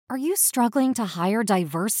Are you struggling to hire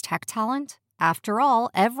diverse tech talent? After all,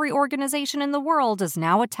 every organization in the world is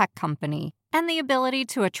now a tech company, and the ability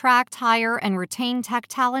to attract, hire, and retain tech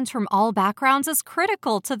talent from all backgrounds is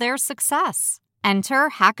critical to their success. Enter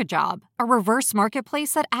HackaJob, a reverse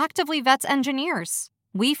marketplace that actively vets engineers.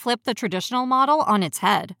 We flip the traditional model on its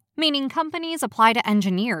head, meaning companies apply to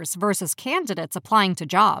engineers versus candidates applying to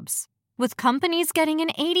jobs, with companies getting an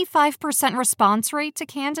 85% response rate to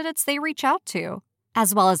candidates they reach out to,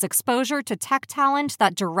 as well as exposure to tech talent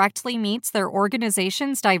that directly meets their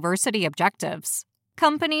organization's diversity objectives.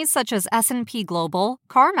 Companies such as S&P Global,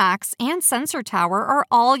 CarMax, and Sensor Tower are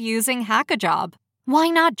all using HackaJob. Why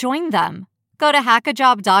not join them? Go to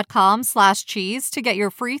hackajob.com/cheese to get your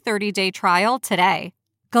free 30-day trial today.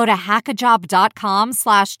 Go to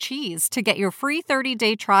hackajob.com/cheese to get your free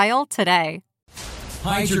 30-day trial today.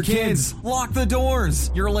 Hide your kids. Lock the doors.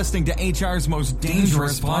 You're listening to HR's most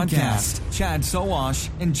dangerous podcast. Chad Sowash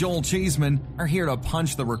and Joel Cheeseman are here to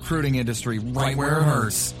punch the recruiting industry right where it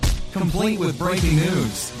hurts. Complete with breaking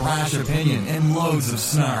news, brash opinion, and loads of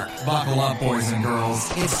snark. Buckle up, boys and girls.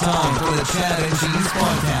 It's time for the Chad and Cheese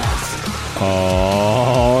Podcast.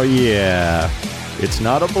 Oh, yeah. It's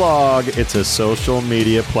not a blog. It's a social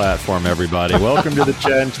media platform, everybody. Welcome to the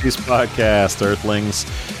Chad and Cheese Podcast, Earthlings.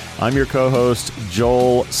 I'm your co-host,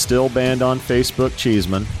 Joel, still banned on Facebook,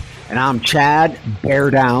 Cheeseman. And I'm Chad,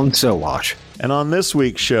 bear down, Sowash. And on this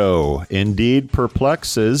week's show, Indeed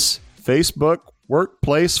perplexes, Facebook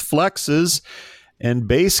workplace flexes, and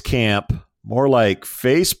Basecamp, more like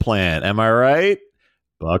faceplant. Am I right?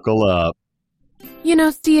 Buckle up. You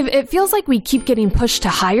know, Steve, it feels like we keep getting pushed to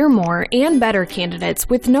hire more and better candidates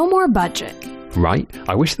with no more budget. Right?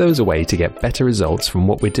 I wish there was a way to get better results from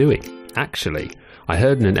what we're doing. Actually, I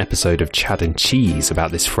heard in an episode of Chad and Cheese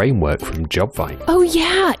about this framework from Jobvite. Oh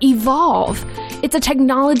yeah, Evolve. It's a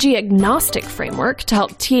technology-agnostic framework to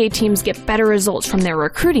help TA teams get better results from their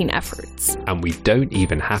recruiting efforts. And we don't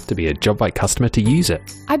even have to be a Jobvite customer to use it.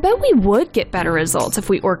 I bet we would get better results if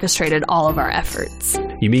we orchestrated all of our efforts.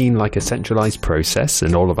 You mean like a centralized process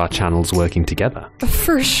and all of our channels working together?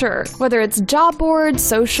 For sure, whether it's job boards,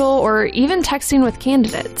 social, or even texting with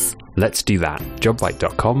candidates. Let's do that.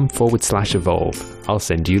 Jobvite.com/evolve. I'll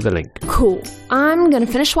send you the link. Cool. I'm going to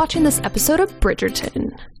finish watching this episode of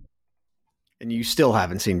Bridgerton. And you still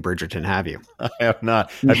haven't seen Bridgerton, have you? I have not.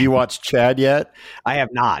 Have you watched Chad yet? I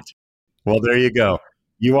have not. Well, there you go.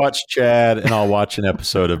 You watch Chad, and I'll watch an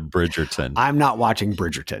episode of Bridgerton. I'm not watching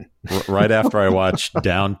Bridgerton. Right after I watched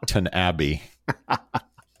Downton Abbey.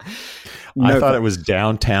 I thought it was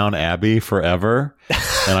Downtown Abbey forever.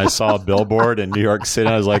 And I saw a billboard in New York City.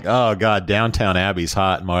 And I was like, oh, God, Downtown Abbey's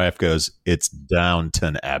hot. And my wife goes, it's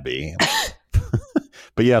Downton Abbey.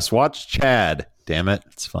 But yes, watch Chad. Damn it.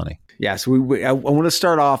 It's funny. Yes, I want to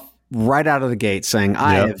start off right out of the gate saying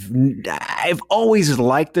I've always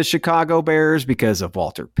liked the Chicago Bears because of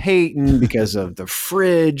Walter Payton, because of the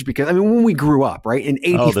fridge, because, I mean, when we grew up, right, in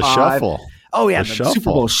 85. Oh, the shuffle. Oh, yeah, the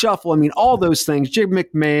Super Bowl shuffle. I mean, all those things. Jim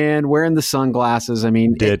McMahon wearing the sunglasses. I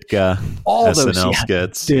mean, Ditka, all SNL those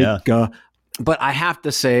skits. Ditka. Yeah. But I have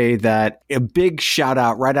to say that a big shout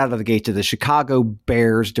out right out of the gate to the Chicago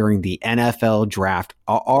Bears during the NFL draft.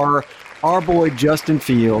 Our boy Justin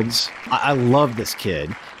Fields. I love this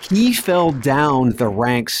kid. He fell down the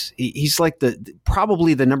ranks. He's like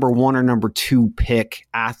probably the number one or number two pick,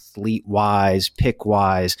 athlete wise, pick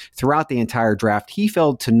wise, throughout the entire draft. He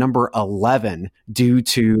fell to number 11 due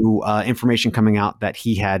to information coming out that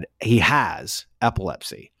he has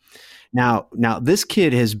epilepsy. Now this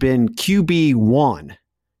kid has been QB1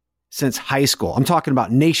 since high school. I'm talking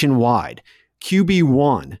about nationwide.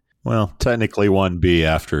 QB1. Well, technically 1B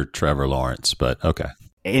after Trevor Lawrence, but okay.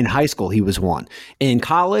 In high school, he was 1. In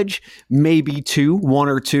college, maybe 2, 1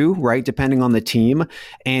 or 2, right? Depending on the team.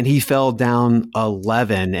 And he fell down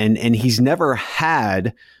 11. And he's never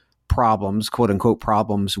had problems, quote unquote,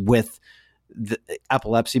 problems with the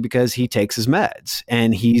epilepsy because he takes his meds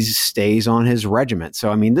and he stays on his regimen.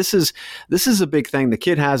 So, I mean, this is a big thing. The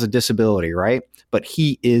kid has a disability, right? But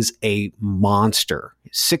he is a monster.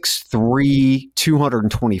 6'3",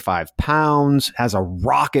 225 pounds, has a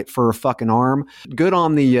rocket for a fucking arm. Good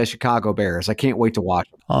on the Chicago Bears. I can't wait to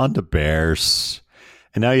watch them. On the Bears.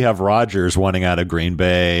 And now you have Rodgers wanting out of Green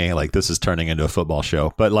Bay. Like, this is turning into a football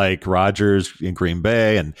show. But like Rodgers in Green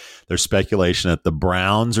Bay, and there's speculation that the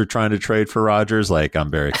Browns are trying to trade for Rodgers. Like,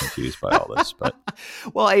 I'm very confused by all this. But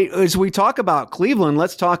well, as we talk about Cleveland,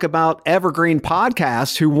 let's talk about Evergreen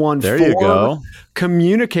Podcast, who won 4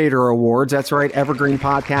 Communicator Awards. That's right, Evergreen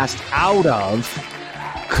Podcast out of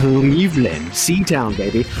Cleveland, C-Town,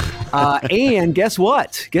 baby. And guess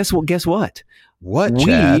what? What,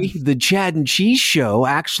 Chad? the Chad and Cheese Show,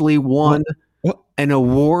 actually won an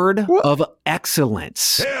award of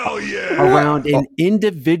excellence around an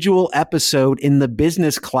individual episode in the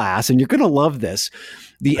business class. And you're going to love this.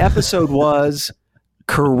 The episode was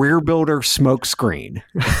Career Builder Smokescreen.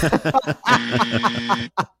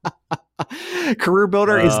 Career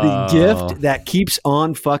Builder is the gift that keeps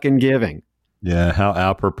on fucking giving. Yeah, how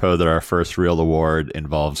apropos that our first real award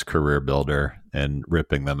involves Career Builder and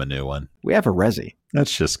ripping them a new one. We have a resi.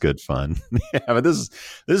 That's just good fun. Yeah, but this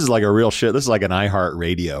is like a real shit. This is like an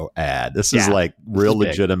iHeartRadio ad. This is like real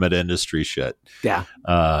legitimate industry shit. Yeah.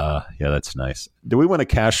 Yeah, that's nice. Do we want a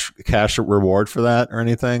cash reward for that or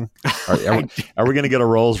anything? Are we going to get a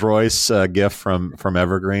Rolls Royce gift from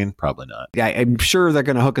Evergreen? Probably not. Yeah, I'm sure they're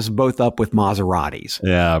going to hook us both up with Maseratis.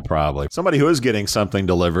 Yeah, probably. Somebody who is getting something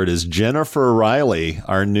delivered is Jennifer Riley,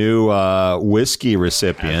 our new whiskey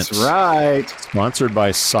recipient. That's right. Sponsored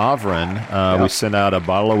by Sovereign. We send out a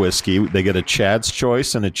bottle of whiskey. They get a Chad's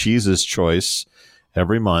Choice and a Cheese's Choice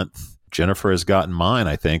every month. Jennifer has gotten mine,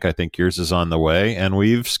 I think. I think yours is on the way. And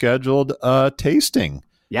we've scheduled a tasting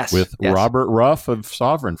with Robert Ruff of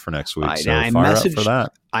Sovereign for next week. So fire up for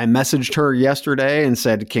that. I messaged her yesterday and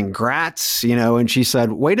said, congrats, and she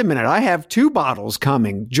said, wait a minute, I have 2 bottles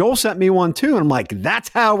coming. Joel sent me one too. And I'm like, that's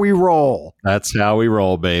how we roll. That's how we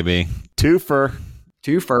roll, baby. Twofer.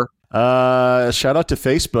 Shout out to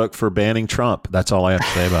Facebook for banning Trump. That's all I have to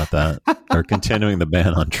say about that. They're continuing the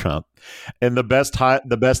ban on Trump. And the best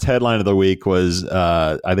headline of the week was,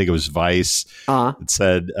 I think it was Vice. It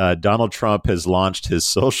said, Donald Trump has launched his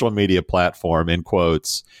social media platform, in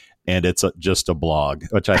quotes, and it's just a blog,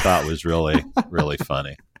 which I thought was really, really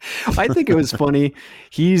funny. I think it was funny.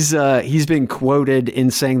 He's been quoted in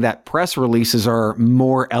saying that press releases are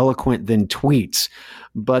more eloquent than tweets,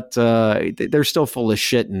 but they're still full of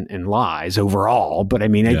shit and lies overall. But I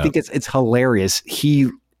mean, I think it's hilarious. He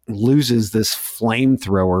loses this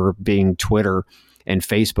flamethrower being Twitter and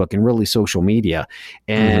Facebook and really social media.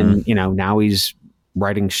 And, now he's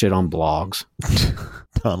writing shit on blogs.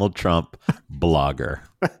 Donald Trump blogger.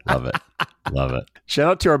 Love it. Love it. Shout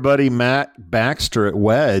out to our buddy Matt Baxter at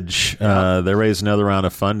Wedge. They raised another round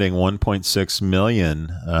of funding, $1.6 million.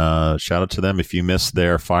 Shout out to them. If you missed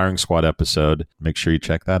their Firing Squad episode, make sure you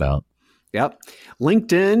check that out. Yep.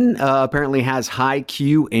 LinkedIn apparently has high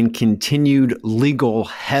Q and continued legal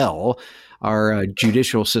hell. Our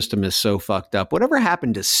judicial system is so fucked up. Whatever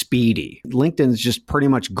happened to Speedy? LinkedIn's just pretty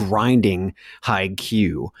much grinding high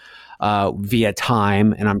Q via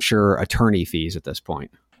time and I'm sure attorney fees at this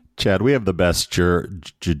point. Chad, we have the best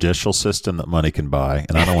judicial system that money can buy,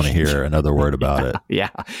 and I don't want to hear another word about it. Yeah.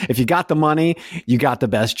 If you got the money, you got the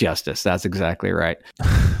best justice. That's exactly right.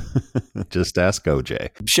 Just ask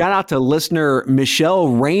OJ. Shout out to listener Michelle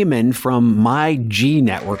Raymond from My G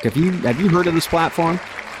Network. Have you heard of this platform?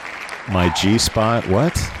 My G Spot?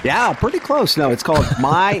 What? Yeah, pretty close. No, it's called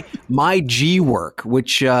My G Work,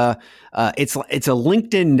 which it's a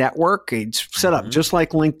LinkedIn network. It's set up just like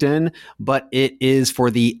LinkedIn, but it is for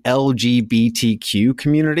the LGBTQ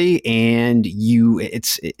community, and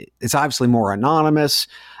it's obviously more anonymous.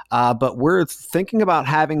 But we're thinking about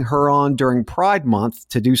having her on during Pride Month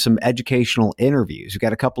to do some educational interviews. We've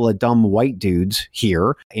got a couple of dumb white dudes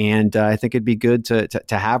here, and I think it'd be good to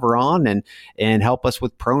have her on and help us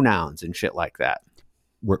with pronouns and shit like that.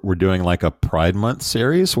 We're doing like a Pride Month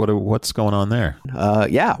series? What's going on there?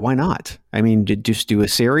 Yeah, why not? I mean, just do a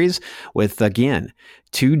series with, again,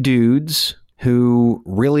 2 dudes who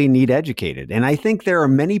really need educated. And I think there are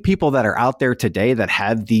many people that are out there today that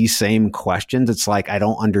have these same questions. It's like, I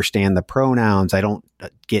don't understand the pronouns. I don't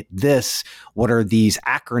get this. What are these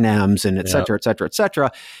acronyms and et cetera, et cetera, et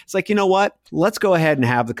cetera. It's like, you know what? Let's go ahead and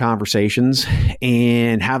have the conversations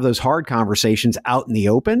and have those hard conversations out in the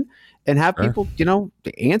open and have people,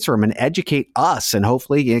 answer them and educate us. And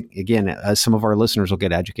hopefully, again, some of our listeners will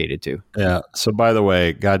get educated too. Yeah. So by the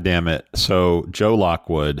way, God damn it. So Joe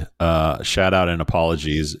Lockwood, shout out and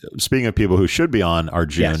apologies. Speaking of people who should be on our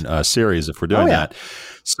June series, if we're doing that.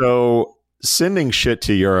 So sending shit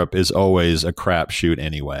to Europe is always a crapshoot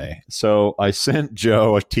anyway. So I sent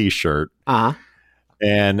Joe a t-shirt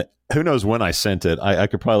and who knows when I sent it. I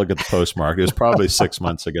could probably look at the postmark. It was probably 6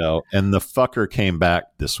 months ago. And the fucker came back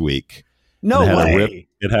this week. No way.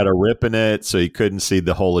 It had a rip in it, so you couldn't see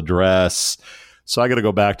the whole address. So I got to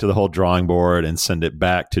go back to the whole drawing board and send it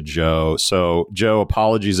back to Joe. So Joe,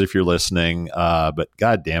 apologies if you're listening, but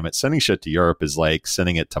God damn it, sending shit to Europe is like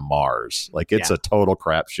sending it to Mars. Like it's a total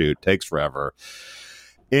crapshoot. Takes forever.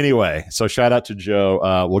 Anyway, so shout out to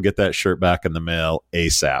Joe. We'll get that shirt back in the mail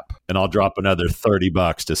ASAP, and I'll drop another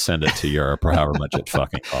 $30 to send it to Europe or however much it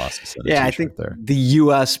fucking costs. Yeah, I think the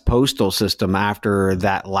U.S. postal system, after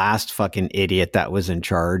that last fucking idiot that was in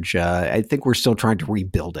charge, I think we're still trying to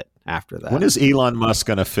rebuild it after that. When is Elon Musk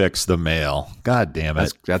going to fix the mail? God damn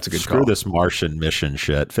it. That's a good Screw call. this Martian mission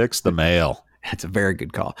shit. Fix the mail. That's a very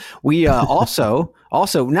good call. We also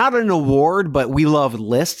not an award, but we love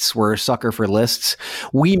lists. We're a sucker for lists.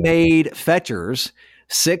 We made Fetchers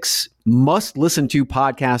 6 must listen to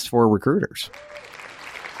podcasts for recruiters.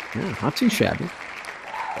 Yeah, not too shabby.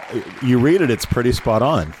 You read it, it's pretty spot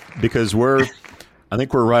on because I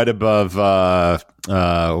think we're right above,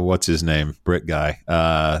 what's his name? Brit guy.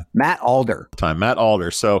 Matt Alder. Matt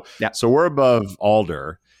Alder. So we're above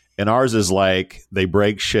Alder. And ours is like they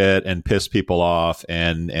break shit and piss people off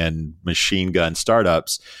and machine gun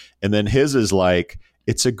startups. And then his is like,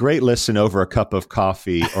 it's a great listen over a cup of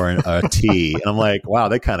coffee or a tea. And I'm like, wow,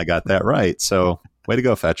 they kind of got that right. So way to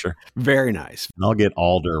go, Fetcher. Very nice. And I'll get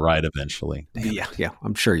Alder right eventually. Yeah,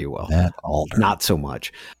 I'm sure you will. That Alder. Not so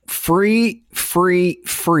much. Free.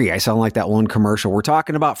 I sound like that one commercial. We're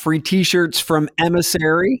talking about free t-shirts from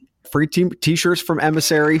Emissary, free t-shirts from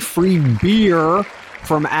Emissary, free beer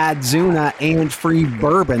from Adzuna, and free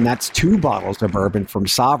bourbon. That's 2 bottles of bourbon from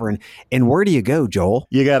Sovereign. And where do you go, Joel?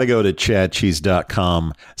 You got to go to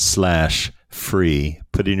chadcheese.com/free.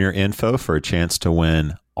 Put in your info for a chance to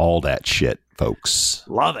win all that shit, folks.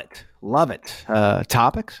 Love it.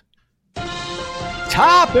 Topics?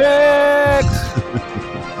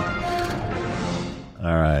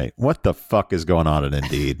 All right. What the fuck is going on at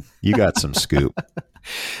Indeed? You got some scoop.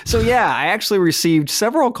 So, yeah, I actually received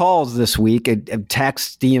several calls this week,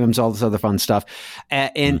 texts, DMs, all this other fun stuff.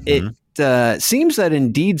 And it seems that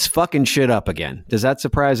Indeed's fucking shit up again. Does that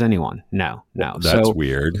surprise anyone? No. That's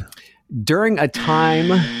weird. During a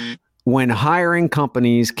time when hiring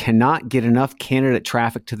companies cannot get enough candidate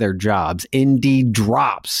traffic to their jobs, Indeed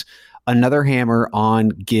drops another hammer on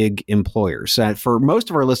gig employers. For most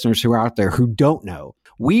of our listeners who are out there who don't know,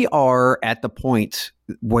 we are at the point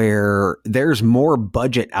where there's more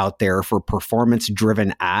budget out there for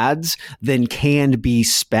performance-driven ads than can be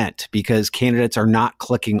spent because candidates are not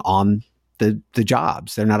clicking on the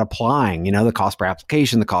jobs. They're not applying, the cost per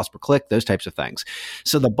application, the cost per click, those types of things.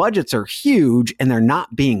 So the budgets are huge and they're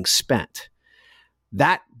not being spent.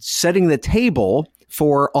 That setting the table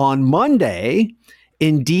for on Monday,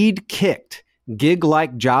 Indeed kicked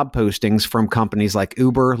gig-like job postings from companies like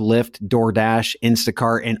Uber, Lyft, DoorDash,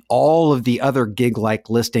 Instacart, and all of the other gig-like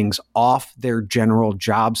listings off their general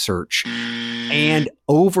job search and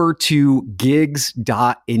over to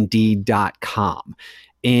gigs.indeed.com.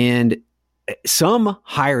 And some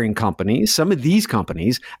hiring companies, some of these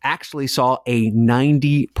companies actually saw a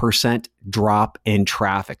 90% drop in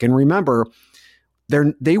traffic. And remember,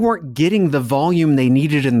 they weren't getting the volume they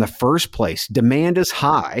needed in the first place. Demand is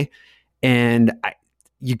high. And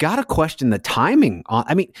you got to question the timing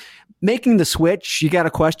making the switch, you got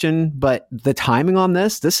to question, but the timing on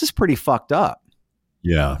this is pretty fucked up.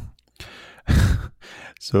 Yeah.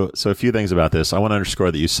 So a few things about this. I want to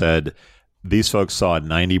underscore that you said these folks saw a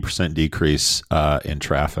 90% decrease in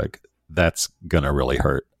traffic. That's going to really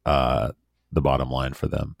hurt the bottom line for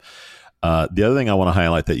them. The other thing I want to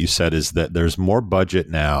highlight that you said is that there's more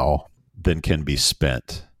budget now than can be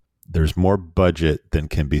spent. There's more budget than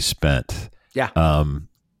can be spent. Yeah.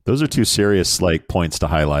 Those are 2 serious points to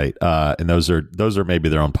highlight. And those are maybe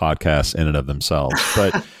their own podcasts in and of themselves.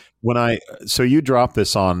 But so you dropped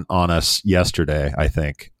this on us yesterday, I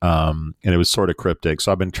think. And it was sort of cryptic.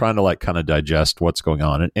 So I've been trying to kind of digest what's going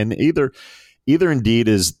on. And either Indeed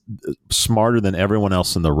is smarter than everyone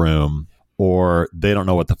else in the room, or they don't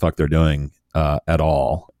know what the fuck they're doing at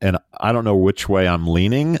all. And I don't know which way I'm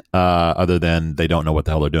leaning other than they don't know what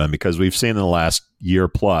the hell they're doing, because we've seen in the last year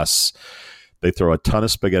plus, they throw a ton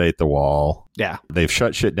of spaghetti at the wall. Yeah. They've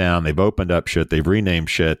shut shit down. They've opened up shit. They've renamed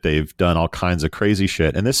shit. They've done all kinds of crazy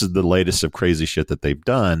shit. And this is the latest of crazy shit that they've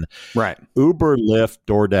done. Right. Uber, Lyft,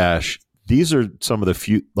 DoorDash, these are some of the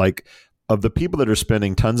few, of the people that are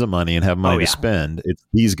spending tons of money and have money to spend, it's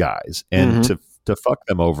these guys. And to fuck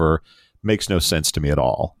them over makes no sense to me at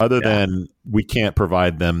all, other than we can't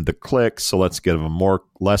provide them the clicks, so let's give them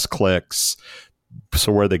less clicks.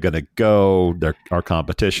 So where are they going to go? Our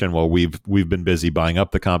competition. Well, we've been busy buying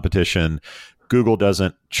up the competition. Google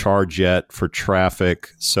doesn't charge yet for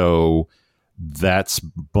traffic, so that's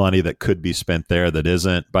money that could be spent there that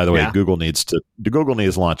isn't. By the way, Google needs to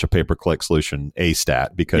launch a pay-per-click solution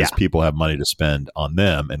AStat because people have money to spend on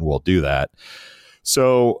them, and we'll do that.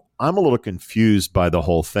 So I'm a little confused by the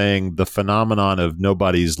whole thing. The phenomenon of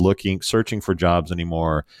nobody's searching for jobs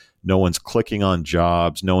anymore. No one's clicking on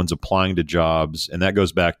jobs. No one's applying to jobs. And that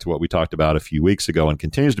goes back to what we talked about a few weeks ago and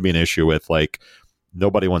continues to be an issue with, like,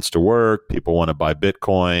 nobody wants to work. People want to buy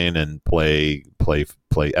Bitcoin and play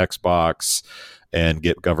Xbox and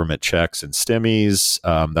get government checks and stimmies.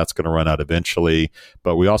 That's going to run out eventually.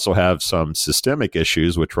 But we also have some systemic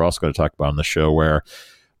issues, which we're also going to talk about on the show, where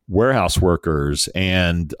warehouse workers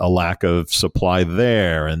and a lack of supply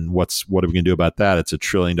there. And what are we going to do about that? It's $1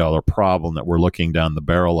 trillion problem that we're looking down the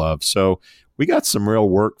barrel of. So we got some real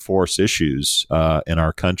workforce issues in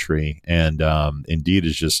our country. And Indeed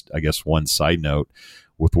is just, I guess, one side note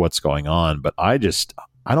with what's going on. But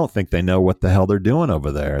I don't think they know what the hell they're doing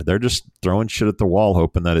over there. They're just throwing shit at the wall,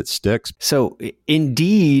 hoping that it sticks. So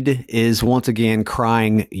Indeed is once again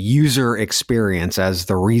crying user experience as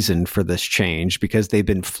the reason for this change because they've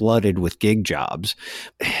been flooded with gig jobs.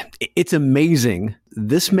 It's amazing.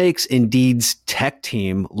 This makes Indeed's tech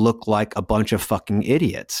team look like a bunch of fucking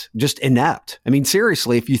idiots, just inept. I mean,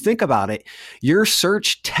 seriously, if you think about it, your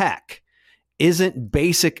search tech isn't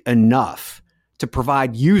basic enough to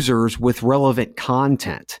provide users with relevant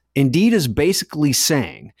content. Indeed is basically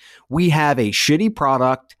saying we have a shitty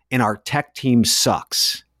product and our tech team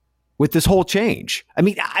sucks with this whole change. I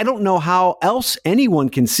mean, I don't know how else anyone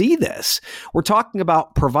can see this. We're talking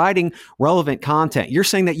about providing relevant content. You're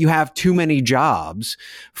saying that you have too many jobs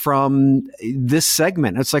from this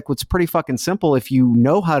segment. It's like, what's pretty fucking simple. If you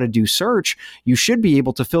know how to do search, you should be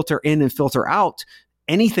able to filter in and filter out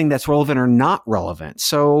anything that's relevant or not relevant.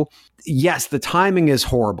 So yes, the timing is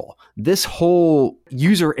horrible. This whole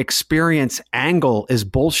user experience angle is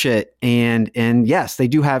bullshit. And yes, they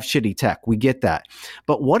do have shitty tech. We get that.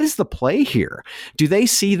 But what is the play here? Do they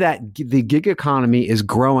see that the gig economy is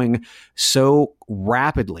growing so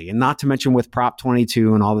rapidly, and not to mention with Prop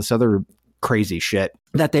 22 and all this other crazy shit,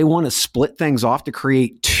 that they want to split things off to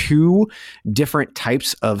create two different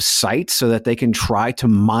types of sites so that they can try to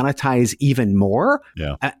monetize even more?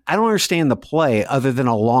 Yeah. I don't understand the play other than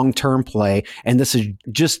a long-term play, and this is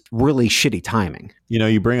just really shitty timing. You know,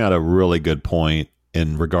 you bring out a really good point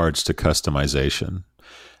in regards to customization.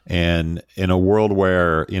 And in a world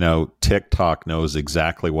where, you know, TikTok knows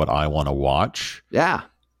exactly what I want to watch. Yeah.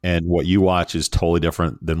 And what you watch is totally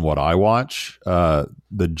different than what I watch.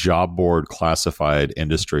 The job board classified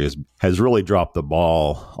industry has really dropped the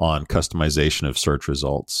ball on customization of search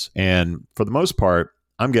results. And for the most part,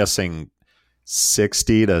 I'm guessing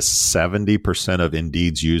 60 to 70% of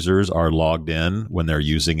Indeed's users are logged in when they're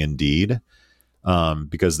using Indeed,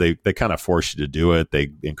 because they kind of force you to do it. They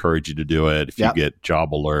encourage you to do it. If you get job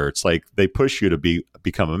alerts, like they push you to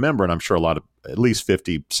become a member. And I'm sure at least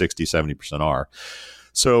 50, 60, 70% are.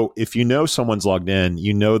 So if you know someone's logged in,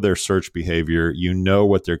 you know their search behavior, you know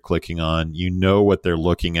what they're clicking on, you know what they're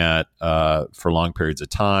looking at for long periods of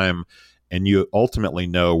time, and you ultimately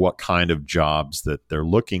know what kind of jobs that they're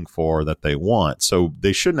looking for, that they want. So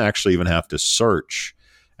they shouldn't actually even have to search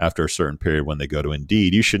after a certain period when they go to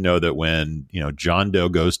Indeed. You should know that when, you know, John Doe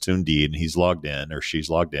goes to Indeed and he's logged in or she's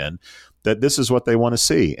logged in, that this is what they want to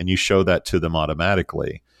see, and you show that to them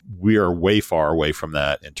automatically. We are way far away from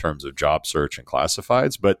that in terms of job search and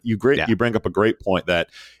classifieds. But you bring up a great point that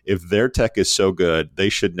if their tech is so good, they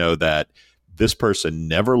should know that this person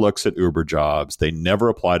never looks at Uber jobs. They never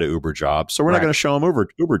apply to Uber jobs. So we're not going to show them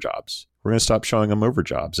Uber jobs. We're going to stop showing them Uber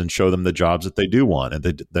jobs and show them the jobs that they do want and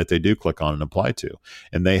that they do click on and apply to.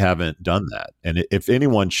 And they haven't done that. And if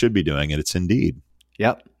anyone should be doing it, it's Indeed.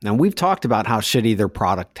 Yep. And we've talked about how shitty their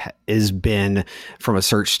product has been from a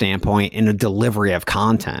search standpoint in a delivery of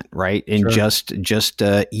content, right? And just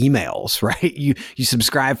emails, right? You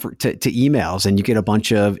subscribe to emails and you get a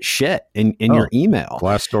bunch of shit in your email.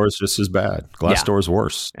 Glassdoor is just as bad. Glassdoor is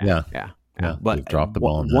worse. Yeah. But we've dropped the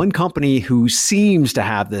ball on that. One company who seems to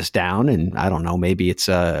have this down, and I don't know, maybe it's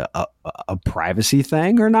a privacy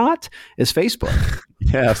thing or not, is Facebook.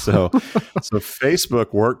 Yeah, so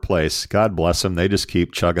Facebook Workplace, God bless them, they just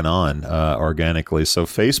keep chugging on organically. So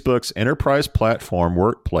Facebook's enterprise platform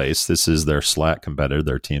Workplace, this is their Slack competitor,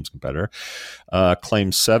 their Teams competitor,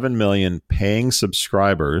 claims 7 million paying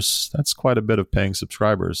subscribers. That's quite a bit of paying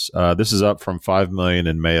subscribers. This is up from 5 million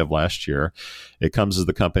in May of last year. It comes as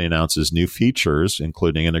the company announces new features,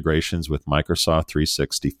 including integrations with Microsoft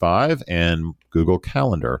 365 and Google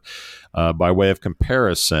Calendar. By way of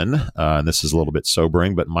comparison, and this is a little bit sobering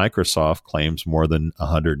sobering, but Microsoft claims more than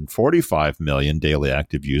 145 million daily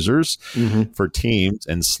active users for Teams,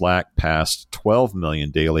 and Slack passed 12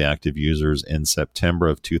 million daily active users in September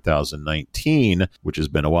of 2019, which has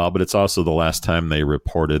been a while, but it's also the last time they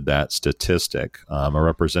reported that statistic. A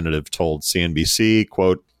representative told CNBC,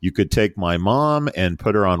 quote, "You could take my mom and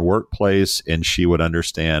put her on Workplace and she would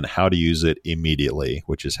understand how to use it immediately,"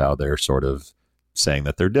 which is how they're sort of saying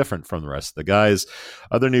that they're different from the rest of the guys.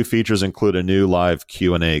 Other new features include a new live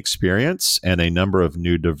Q&A experience and a number of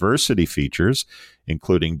new diversity features,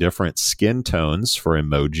 including different skin tones for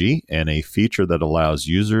emoji and a feature that allows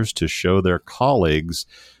users to show their colleagues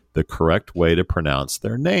the correct way to pronounce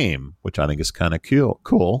their name, which I think is kind of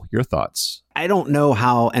cool. Your thoughts? I don't know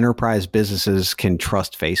how enterprise businesses can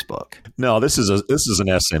trust Facebook. No, this is an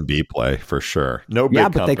SMB play for sure. No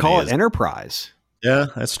big but they call it is. Enterprise. Yeah,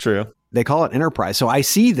 that's true. They call it enterprise. So I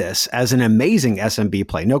see this as an amazing SMB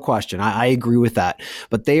play. No question. I agree with that.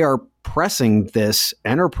 But they are pressing this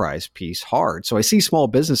enterprise piece hard. So I see small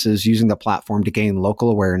businesses using the platform to gain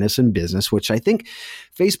local awareness in business, which I think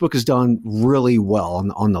Facebook has done really well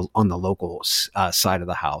on the local side of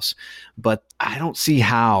the house. But I don't see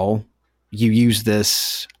how you use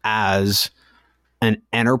this as an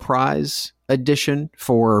enterprise edition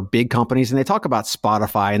for big companies. And they talk about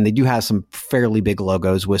Spotify, and they do have some fairly big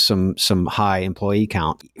logos with some high employee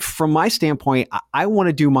count. From my standpoint, I want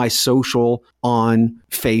to do my social on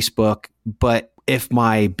Facebook, but if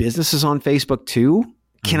my business is on Facebook too,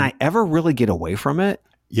 can I ever really get away from it?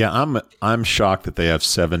 Yeah, I'm shocked that they have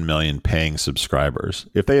 7 million paying subscribers.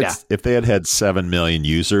 If they had 7 million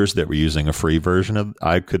users that were using a free version of,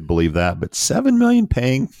 I could believe that. But 7 million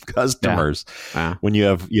paying customers, when you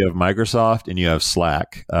have Microsoft and you have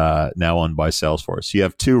Slack now owned by Salesforce, you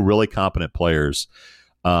have two really competent players.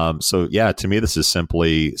 So yeah, to me this is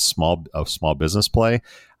simply a small business play.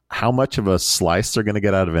 How much of a slice they're going to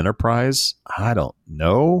get out of enterprise, I don't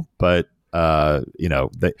know, but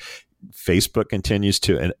Facebook continues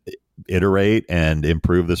to iterate and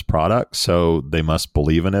improve this product, so they must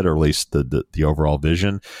believe in it, or at least the overall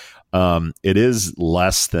vision. It is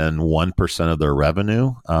less than 1% of their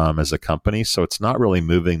revenue as a company, so it's not really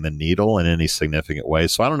moving the needle in any significant way.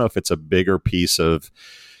 So I don't know if it's a bigger piece of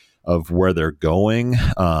where they're going.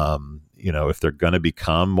 If they're going to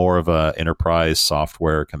become more of a enterprise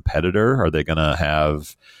software competitor, are they going to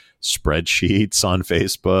have spreadsheets on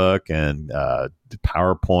Facebook and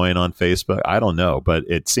PowerPoint on Facebook? I don't know, but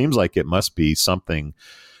it seems like it must be something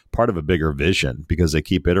part of a bigger vision, because they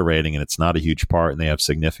keep iterating and it's not a huge part and they have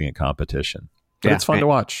significant competition. But it's fun to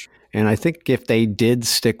watch. And I think if they did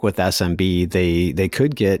stick with SMB, they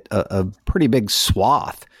could get a pretty big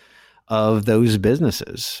swath of those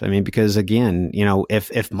businesses. I mean, because again,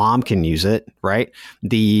 if mom can use it, right?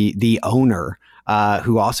 The owner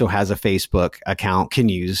who also has a Facebook account can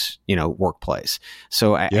use, Workplace.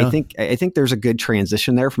 So I think there's a good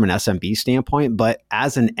transition there from an SMB standpoint. But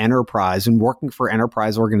as an enterprise and working for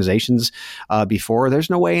enterprise organizations before, there's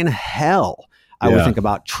no way in hell I would think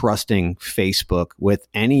about trusting Facebook with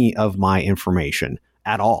any of my information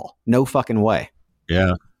at all. No fucking way.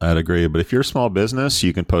 Yeah, I'd agree. But if you're a small business,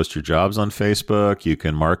 you can post your jobs on Facebook. You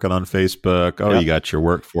can market on Facebook. Oh, you got your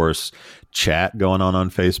workforce chat going on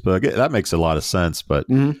Facebook. That makes a lot of sense. But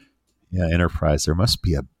enterprise, there must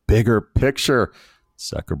be a bigger picture.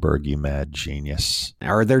 Zuckerberg, you mad genius.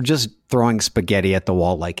 Or they're just throwing spaghetti at the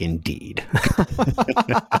wall like Indeed.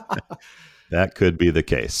 That could be the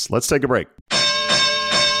case. Let's take a break.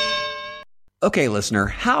 Okay, listener,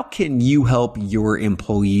 how can you help your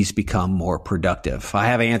employees become more productive? I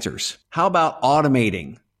have answers. How about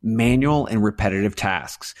automating manual and repetitive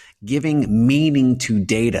tasks, giving meaning to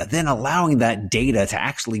data, then allowing that data to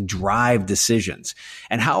actually drive decisions?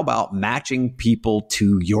 And how about matching people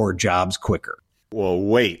to your jobs quicker? Well,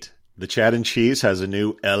 wait. The Chad and Cheese has a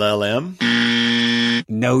new LLM?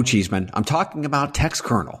 No, Cheeseman. I'm talking about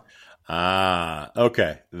TextKernel.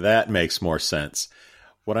 Okay. That makes more sense.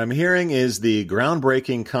 What I'm hearing is the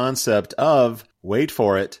groundbreaking concept of, wait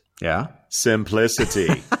for it,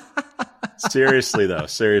 simplicity. Seriously,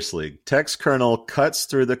 TextKernel cuts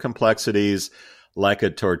through the complexities like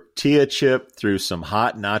a tortilla chip through some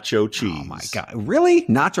hot nacho cheese. Oh my God. Really?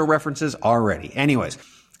 Nacho references already. Anyways,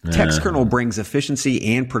 TextKernel brings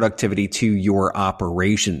efficiency and productivity to your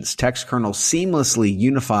operations. TextKernel seamlessly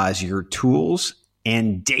unifies your tools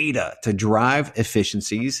and data to drive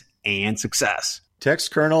efficiencies and success.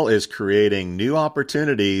 TextKernel is creating new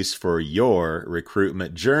opportunities for your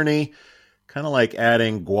recruitment journey, kind of like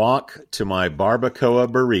adding guac to my barbacoa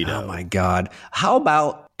burrito. Oh my God. How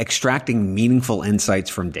about extracting meaningful insights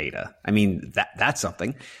from data. I mean, that's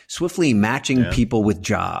something. Swiftly matching people with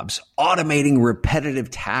jobs, automating repetitive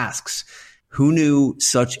tasks. Who knew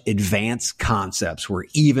such advanced concepts were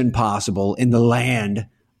even possible in the land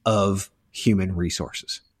of human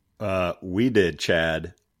resources? We did,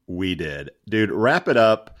 Chad. We did. Dude, wrap it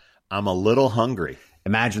up. I'm a little hungry.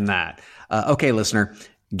 Imagine that. Okay, listener,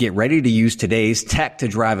 get ready to use today's tech to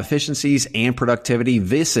drive efficiencies and productivity.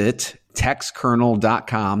 Visit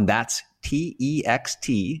textkernel.com. That's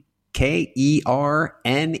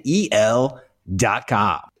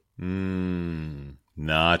TEXTKERNEL.com.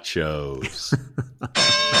 Nachos.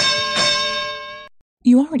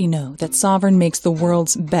 You already know that Sovereign makes the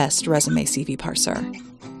world's best resume CV parser.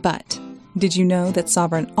 But did you know that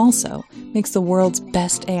Sovereign also makes the world's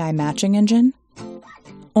best AI matching engine?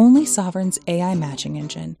 Only Sovereign's AI matching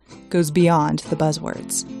engine goes beyond the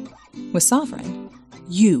buzzwords. With Sovereign,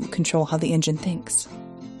 you control how the engine thinks.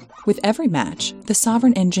 With every match, the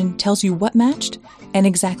Sovereign engine tells you what matched and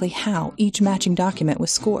exactly how each matching document was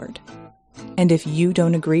scored. And if you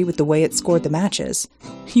don't agree with the way it scored the matches,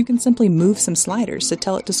 you can simply move some sliders to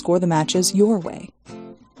tell it to score the matches your way.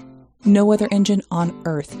 No other engine on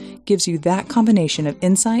Earth gives you that combination of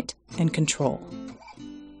insight and control.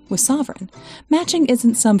 With Sovereign, matching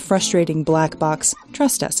isn't some frustrating black box,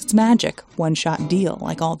 trust us, it's magic, one-shot deal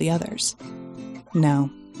like all the others.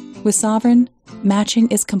 No. With Sovereign, matching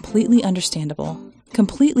is completely understandable,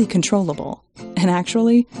 completely controllable, and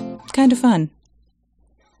actually, kind of fun.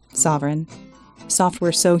 Sovereign.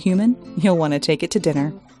 Software so human, you'll want to take it to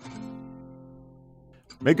dinner.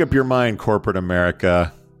 Make up your mind, corporate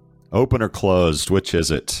America. Open or closed, which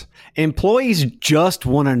is it? Employees just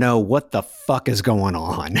want to know what the fuck is going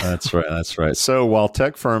on. That's right. That's right. So while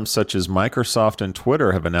tech firms such as Microsoft and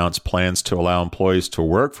Twitter have announced plans to allow employees to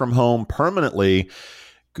work from home permanently,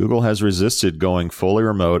 Google has resisted going fully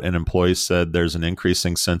remote, and employees said there's an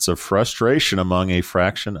increasing sense of frustration among a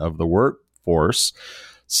fraction of the workforce,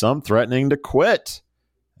 some threatening to quit.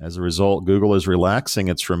 As a result, Google is relaxing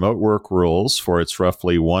its remote work rules for its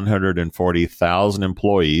roughly 140,000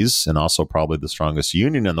 employees, and also probably the strongest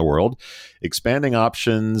union in the world, expanding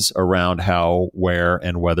options around how, where,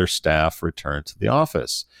 and whether staff return to the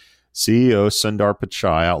office. CEO Sundar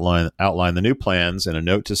Pichai outlined the new plans in a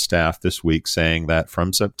note to staff this week, saying that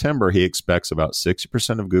from September, he expects about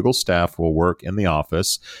 60% of Google staff will work in the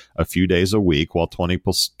office a few days a week, while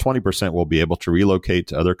 20% will be able to relocate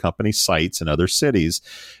to other company sites in other cities,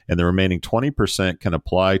 and the remaining 20% can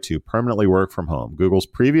apply to permanently work from home. Google's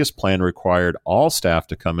previous plan required all staff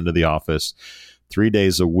to come into the office 3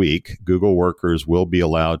 days a week. Google workers will be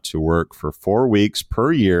allowed to work for 4 weeks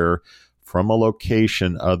per year from a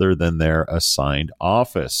location other than their assigned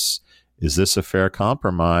office. Is this a fair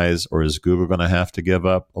compromise, or is Google going to have to give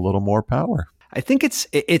up a little more power? I think it's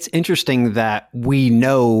interesting that we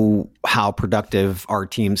know how productive our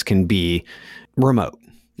teams can be remote,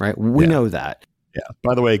 right? We know that. Yeah.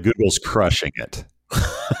 By the way, Google's crushing it.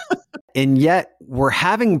 And yet we're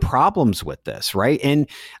having problems with this, right? And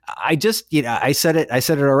I just, I said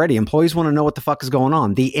it already. Employees want to know what the fuck is going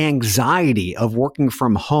on. The anxiety of working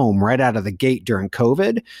from home right out of the gate during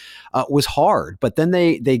COVID was hard, but then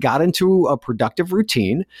they got into a productive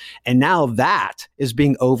routine, and now that is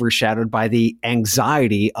being overshadowed by the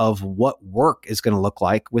anxiety of what work is going to look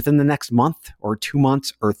like within the next month or 2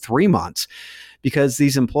 months or 3 months. Because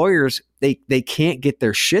these employers, they can't get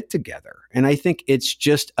their shit together. And I think it's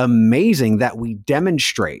just amazing that we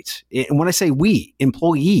demonstrate, and when I say we,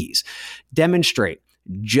 employees, demonstrate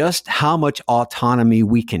just how much autonomy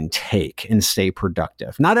we can take and stay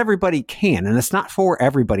productive. Not everybody can, and it's not for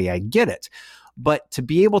everybody, I get it. But to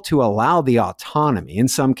be able to allow the autonomy in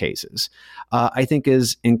some cases, I think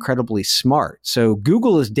is incredibly smart. So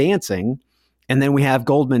Google is dancing. And then we have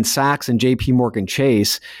Goldman Sachs and JP Morgan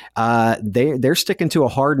Chase. They're sticking to a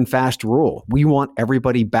hard and fast rule. We want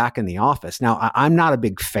everybody back in the office. Now, I'm not a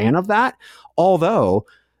big fan of that, although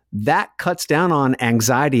that cuts down on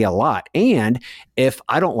anxiety a lot. And if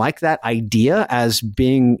I don't like that idea as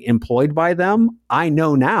being employed by them, I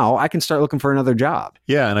know now I can start looking for another job.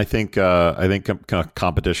 Yeah, and I think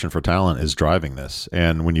competition for talent is driving this.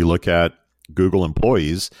 And when you look at Google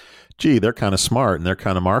employees, gee, they're kind of smart and they're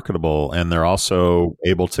kind of marketable, and they're also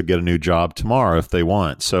able to get a new job tomorrow if they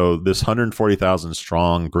want. So this 140,000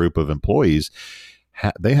 strong group of employees,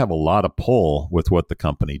 they have a lot of pull with what the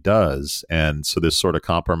company does. And so this sort of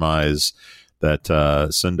compromise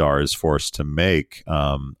Sundar is forced to make,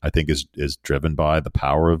 I think is driven by the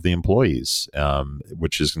power of the employees,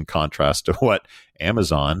 which is in contrast to what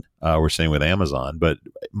Amazon, we're seeing with Amazon. But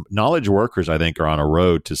knowledge workers, I think, are on a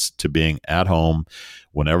road to being at home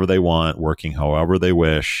whenever they want, working however they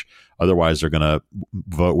wish. Otherwise, they're going to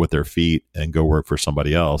vote with their feet and go work for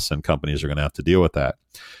somebody else, and companies are going to have to deal with that.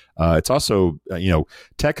 It's also,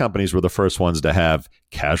 tech companies were the first ones to have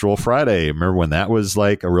Casual Friday. Remember when that was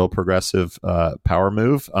like a real progressive power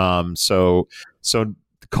move? So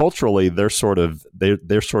culturally, they're sort of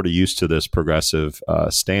used to this progressive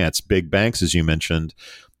stance. Big banks, as you mentioned,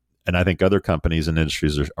 and I think other companies and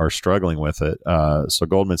industries are struggling with it. So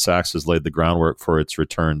Goldman Sachs has laid the groundwork for its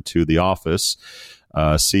return to the office.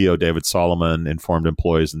 CEO David Solomon informed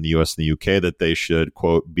employees in the U.S. and the U.K. that they should,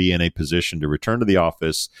 quote, be in a position to return to the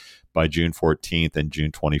office by June 14th and June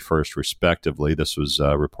 21st, respectively. This was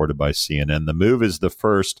reported by CNN. The move is the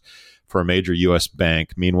first for a major U.S.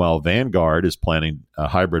 bank. Meanwhile, Vanguard is planning a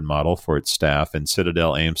hybrid model for its staff, and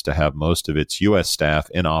Citadel aims to have most of its U.S. staff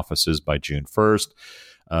in offices by June 1st.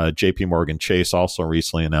 JP Morgan Chase also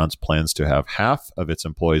recently announced plans to have half of its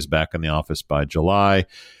employees back in the office by July.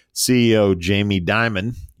 CEO Jamie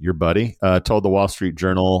Dimon, your buddy, told the Wall Street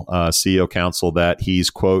Journal CEO Council that he's,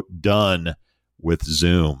 quote, done with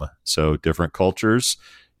Zoom. So different cultures,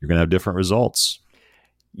 you're going to have different results.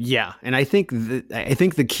 Yeah, and I think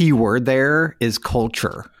the key word there is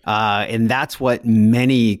culture, and that's what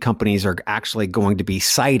many companies are actually going to be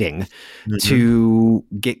citing to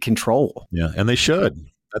get control. Yeah, and they should.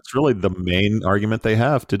 That's really the main argument they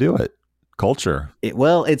have to do it. Culture.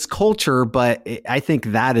 It's culture, but I think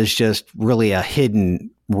that is just really a hidden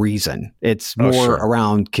reason. It's more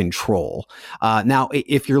around control. Now,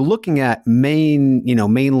 if you're looking at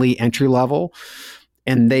mainly entry level,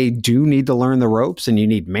 and they do need to learn the ropes, and you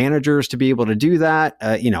need managers to be able to do that.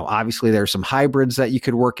 Obviously there's some hybrids that you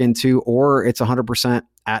could work into, or it's 100%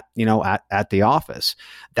 at the office.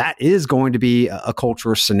 That is going to be a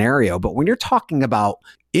culture scenario. But when you're talking about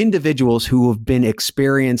individuals who have been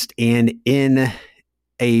experienced and in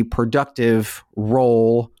a productive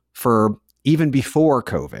role for even before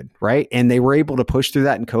COVID, right? And they were able to push through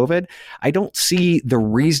that in COVID. I don't see the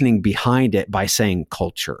reasoning behind it by saying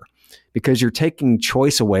culture, because you're taking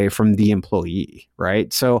choice away from the employee,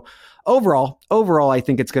 right? So overall, I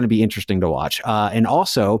think it's going to be interesting to watch. And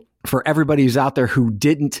also, for everybody who's out there who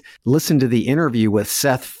didn't listen to the interview with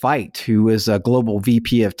Seth Feit, who is a global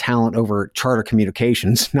VP of talent over at Charter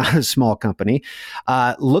Communications, not a small company,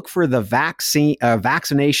 look for the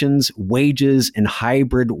Vaccinations, Wages, and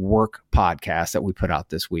Hybrid Work podcast that we put out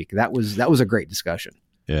this week. That was a great discussion.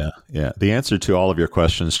 Yeah. The answer to all of your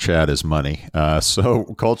questions, Chad, is money. So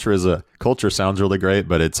culture sounds really great,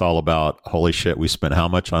 but it's all about, holy shit, we spent how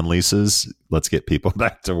much on leases? Let's get people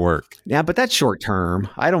back to work. Yeah, but that's short term.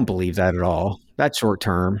 I don't believe that at all. That's short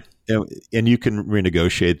term. And you can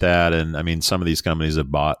renegotiate that. And I mean, some of these companies have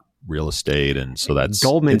bought real estate, and so that's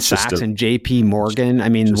Goldman Sachs and JP Morgan. I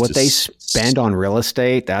mean, what they spend on real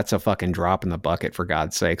estate, that's a fucking drop in the bucket, for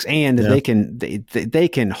God's sakes. And they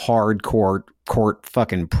can hard court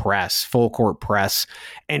fucking press, full court press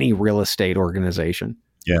any real estate organization.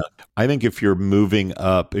 Yeah. I think if you're moving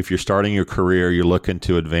up, if you're starting your career, you're looking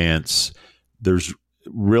to advance, there's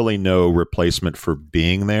really no replacement for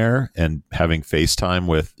being there and having FaceTime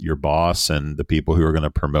with your boss and the people who are going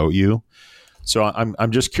to promote you. So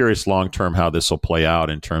I'm just curious long term how this will play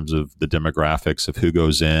out in terms of the demographics of who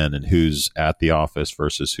goes in and who's at the office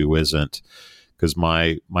versus who isn't. Because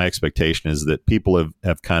my expectation is that people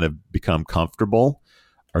have kind of become comfortable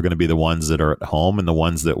are going to be the ones that are at home, and the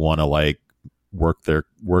ones that want to like work their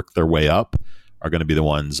way up are going to be the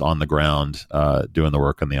ones on the ground doing the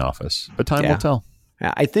work in the office. But time will tell.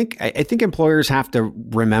 I think employers have to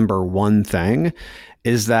remember one thing,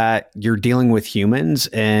 is that you're dealing with humans,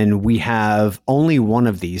 and we have only one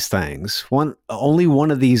of these things, only one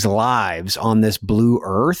of these lives on this blue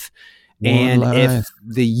earth. If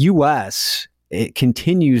the U.S. it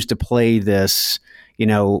continues to play this,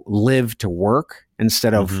 live to work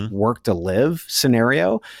instead of work to live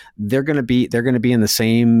scenario, they're going to be in the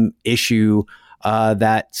same issue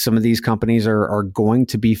that some of these companies are going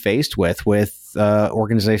to be faced with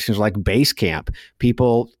organizations like Basecamp,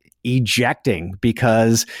 people ejecting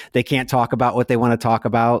because they can't talk about what they want to talk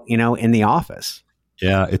about, in the office.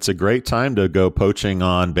 Yeah, it's a great time to go poaching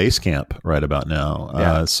on Basecamp right about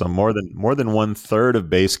now. So more than 1/3 of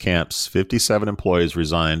Basecamp's 57 employees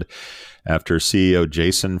resigned after CEO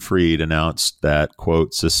Jason Fried announced that,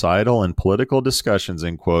 quote, societal and political discussions,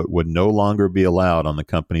 end quote, would no longer be allowed on the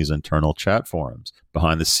company's internal chat forums.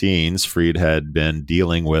 Behind the scenes, Fried had been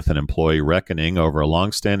dealing with an employee reckoning over a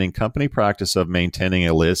longstanding company practice of maintaining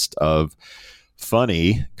a list of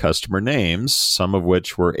funny customer names, some of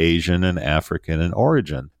which were Asian and African in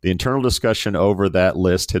origin. The internal discussion over that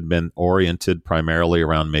list had been oriented primarily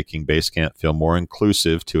around making Basecamp feel more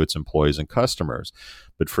inclusive to its employees and customers.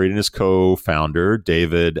 But Fried and his co-founder,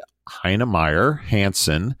 David Heinemeier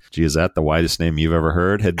Hansen, gee, is that the widest name you've ever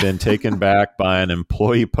heard, had been taken back by an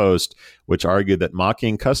employee post which argued that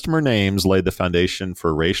mocking customer names laid the foundation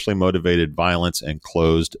for racially motivated violence and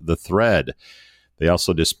closed the thread. They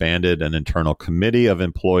also disbanded an internal committee of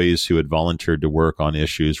employees who had volunteered to work on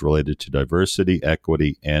issues related to diversity,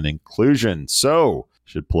 equity, and inclusion. So,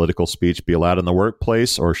 should political speech be allowed in the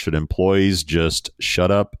workplace, or should employees just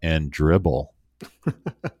shut up and dribble?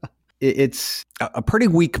 It's a pretty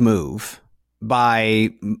weak move by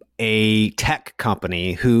a tech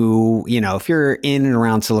company who, you know, if you're in and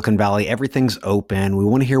around Silicon Valley, everything's open. We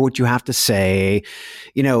want to hear what you have to say.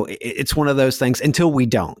 You know, it's one of those things until we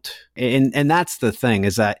don't. And that's the thing,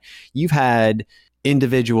 is that you've had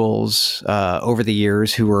individuals over the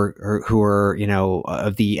years who are, you know,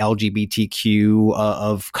 of the LGBTQ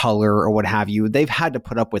of color or what have you. They've had to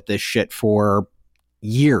put up with this shit for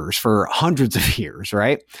years, for hundreds of years,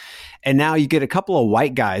 right? And now you get a couple of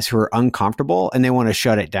white guys who are uncomfortable and they want to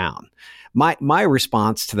shut it down. My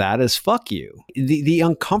response to that is fuck you. The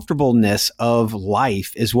uncomfortableness of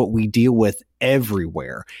life is what we deal with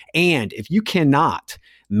everywhere. And if you cannot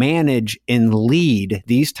manage and lead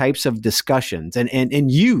these types of discussions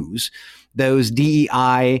and use those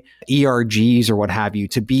DEI, ERGs or what have you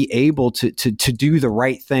to be able to do the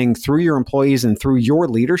right thing through your employees and through your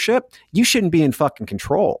leadership, you shouldn't be in fucking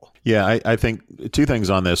control. Yeah, I think two things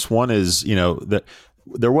on this. One is, you know, that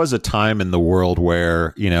there was a time in the world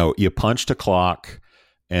where, you know, you punched a clock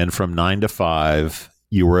and from 9 to 5,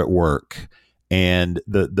 you were at work. And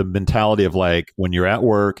the mentality of like, when you're at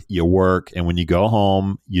work, you work. And when you go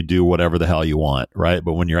home, you do whatever the hell you want, right?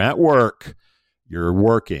 But when you're at work, you're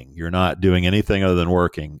working. You're not doing anything other than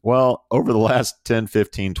working. Well, over the last 10,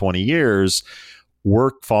 15, 20 years,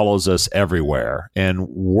 work follows us everywhere. And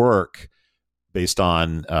work, based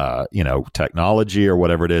on, you know, technology or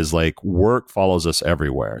whatever it is, like work follows us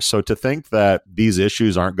everywhere. So to think that these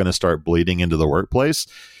issues aren't going to start bleeding into the workplace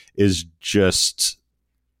is just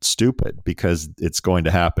stupid, because it's going to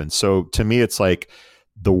happen. So to me, it's like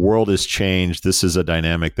the world has changed. This is a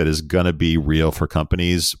dynamic that is going to be real for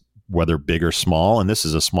companies, whether big or small. And this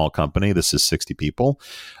is a small company. This is 60 people.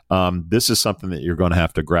 This is something that you're going to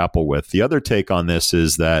have to grapple with. The other take on this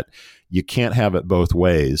is that you can't have it both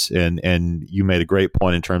ways. And you made a great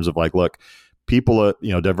point in terms of like, look, people,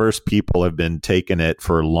 you know, diverse people have been taking it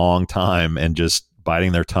for a long time and just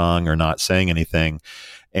biting their tongue or not saying anything.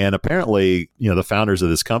 And apparently, you know, the founders of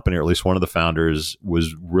this company, or at least one of the founders,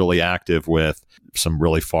 was really active with some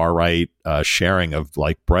really far right sharing of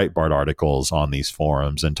like Breitbart articles on these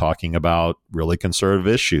forums and talking about really conservative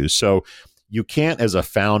issues. So you can't, as a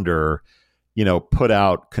founder, you know, put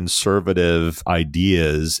out conservative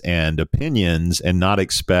ideas and opinions and not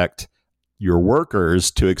expect your workers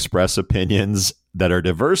to express opinions that are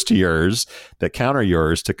diverse to yours, that counter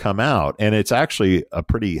yours, to come out. And it's actually a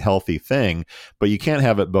pretty healthy thing, but you can't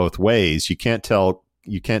have it both ways. You can't tell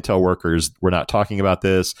workers, we're not talking about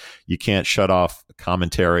this. You can't shut off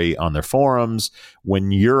commentary on their forums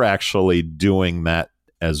when you're actually doing that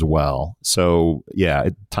as well. So yeah,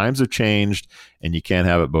 times have changed and you can't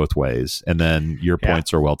have it both ways. And then your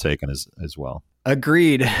points are well taken as well.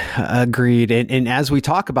 Agreed. And as we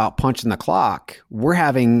talk about punching the clock, we're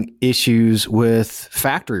having issues with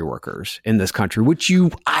factory workers in this country, which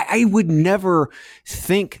I would never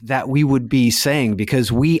think that we would be saying,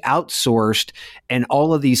 because we outsourced and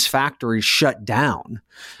all of these factories shut down.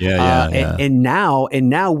 And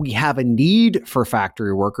now we have a need for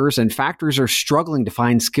factory workers, and factories are struggling to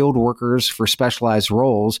find skilled workers for specialized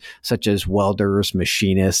roles such as welders,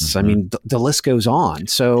 machinists. Mm-hmm. I mean, the list goes on.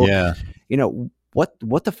 So, you know,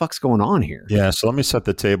 what the fuck's going on here? Yeah, so let me set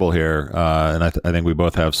the table here, and I think we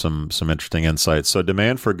both have some interesting insights. So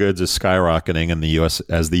demand for goods is skyrocketing in the U.S.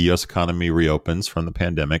 as the U.S. economy reopens from the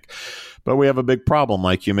pandemic, but we have a big problem.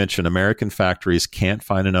 Like you mentioned, American factories can't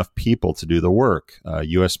find enough people to do the work.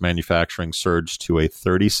 U.S. manufacturing surged to a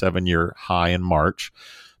 37-year high in March,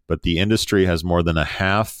 but the industry has more than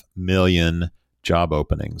 500,000 job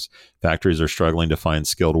openings. Factories are struggling to find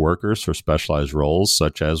skilled workers for specialized roles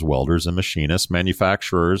such as welders and machinists.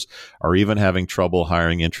 Manufacturers are even having trouble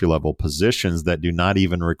hiring entry-level positions that do not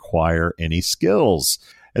even require any skills.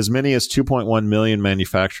 As many as 2.1 million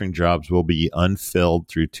manufacturing jobs will be unfilled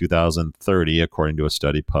through 2030, according to a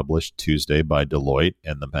study published Tuesday by Deloitte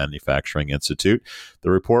and the Manufacturing Institute. The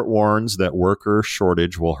report warns that worker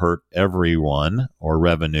shortage will hurt everyone or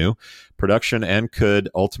revenue, production, and could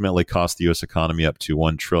ultimately cost the U.S. economy up to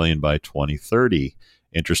 $1 trillion by 2030.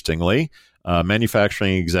 Interestingly,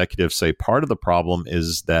 manufacturing executives say part of the problem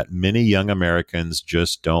is that many young Americans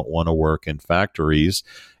just don't want to work in factories,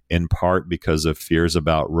 in part because of fears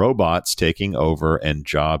about robots taking over and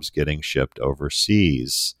jobs getting shipped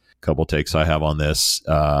overseas. A couple takes I have on this,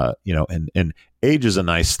 and age is a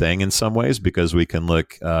nice thing in some ways because we can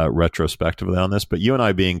look retrospectively on this. But you and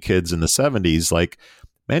I being kids in the 70s, like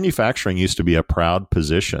manufacturing used to be a proud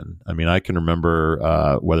position. I mean, I can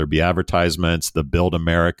remember whether it be advertisements, the Build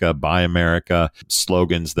America, Buy America,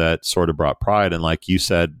 slogans that sort of brought pride. And like you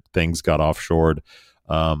said, things got offshored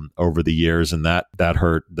over the years, and that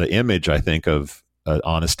hurt the image, I think, of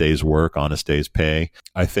honest day's work, honest day's pay.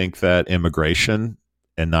 I think that immigration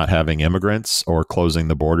and not having immigrants or closing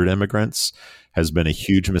the border to immigrants has been a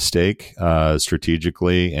huge mistake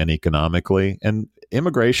strategically and economically. And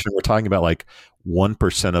immigration, we're talking about like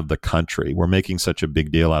 1% of the country. We're making such a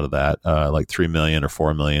big deal out of that, like 3 million or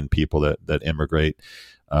 4 million people that immigrate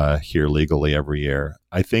here legally every year.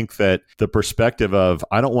 I think that the perspective of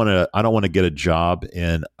I don't want to get a job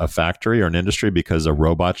in a factory or an industry because a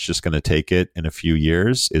robot's just going to take it in a few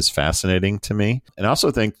years is fascinating to me. And I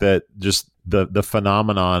also think that just the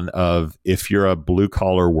phenomenon of if you're a blue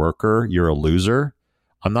collar worker, you're a loser.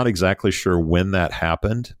 I'm not exactly sure when that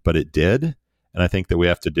happened, but it did. And I think that we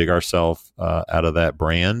have to dig ourselves out of that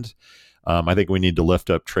brand. I think we need to lift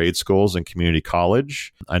up trade schools and community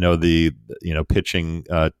college. I know pitching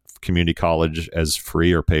community college as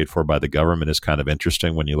free or paid for by the government is kind of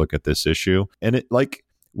interesting when you look at this issue. And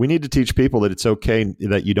we need to teach people that it's okay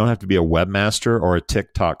that you don't have to be a webmaster or a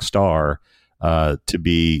TikTok star to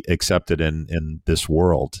be accepted in this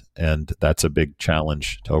world. And that's a big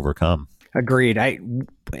challenge to overcome. Agreed. And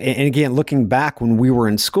again, looking back when we were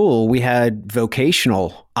in school, we had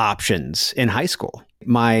vocational options in high school.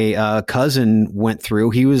 My cousin went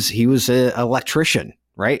through, he was an electrician,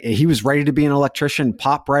 right? He was ready to be an electrician,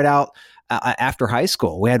 pop right out after high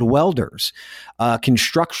school. We had welders,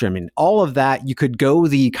 construction. I mean, all of that, you could go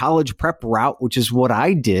the college prep route, which is what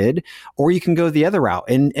I did, or you can go the other route.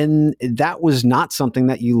 And that was not something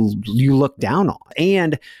that you look down on.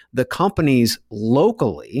 And the companies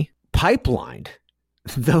locally pipelined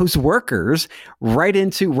those workers right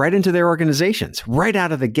into their organizations, right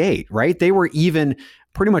out of the gate, right? They were even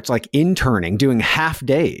pretty much like interning, doing half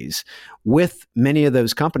days with many of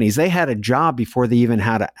those companies. They had a job before they even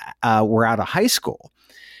were out of high school.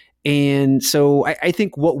 And so I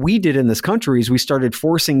think what we did in this country is we started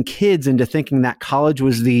forcing kids into thinking that college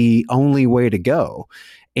was the only way to go.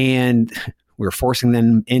 And we're forcing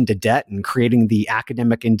them into debt and creating the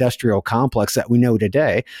academic industrial complex that we know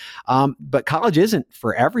today. But college isn't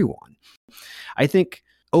for everyone. I think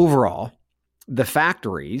overall, the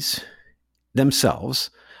factories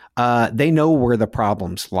themselves, they know where the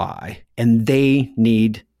problems lie and they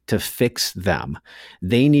need to fix them.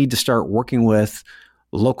 They need to start working with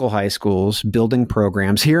local high schools, building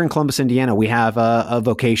programs. Here in Columbus, Indiana, we have a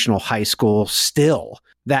vocational high school still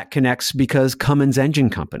that connects because Cummins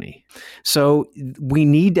Engine Company. So we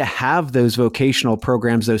need to have those vocational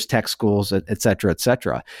programs, those tech schools, et cetera, et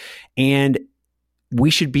cetera. And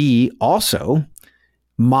we should be also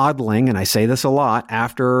modeling, and I say this a lot,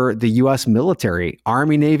 after the U.S. military,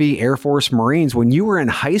 Army, Navy, Air Force, Marines. When you were in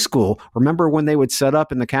high school, remember when they would set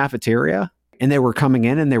up in the cafeteria? And they were coming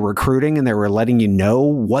in and they were recruiting and they were letting you know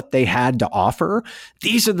what they had to offer.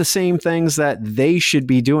 These are the same things that they should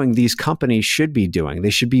be doing. These companies should be doing.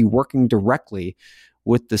 They should be working directly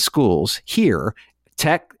with the schools here,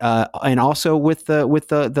 tech, and also with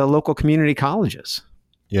the local community colleges.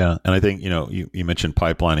 Yeah, and I think you mentioned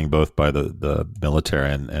pipelining both by the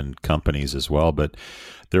military and companies as well, but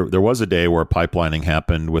there was a day where pipelining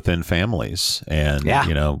happened within families, and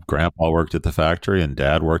Grandpa worked at the factory and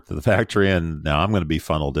Dad worked at the factory, and now I'm going to be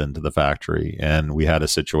funneled into the factory. And we had a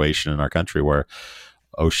situation in our country where,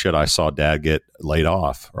 oh shit, I saw Dad get laid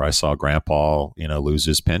off, or I saw Grandpa lose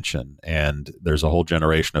his pension, and there's a whole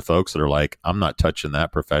generation of folks that are like, I'm not touching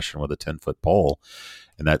that profession with a 10-foot pole,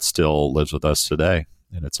 and that still lives with us today.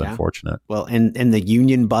 And it's unfortunate. Well, and the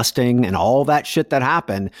union busting and all that shit that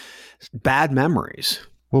happened, bad memories.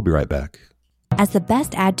 We'll be right back. As the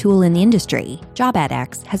best ad tool in the industry,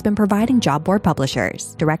 JobAdX has been providing job board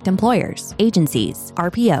publishers, direct employers, agencies,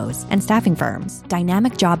 RPOs, and staffing firms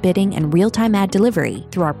dynamic job bidding and real-time ad delivery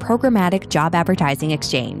through our programmatic job advertising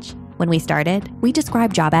exchange. When we started, we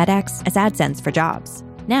described JobAdX as AdSense for jobs.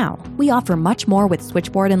 Now, we offer much more with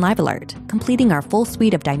Switchboard and LiveAlert, completing our full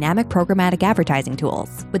suite of dynamic programmatic advertising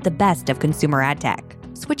tools with the best of consumer ad tech.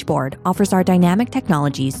 Switchboard offers our dynamic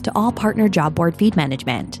technologies to all partner job board feed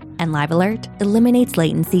management, and LiveAlert eliminates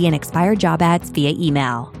latency and expired job ads via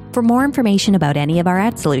email. For more information about any of our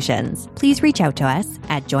ad solutions, please reach out to us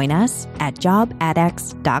at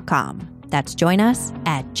joinus@jobadx.com. That's join us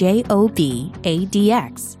at jobadx.com.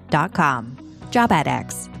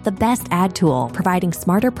 JobAdX, the best ad tool providing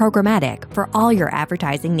smarter programmatic for all your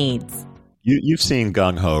advertising needs. You've seen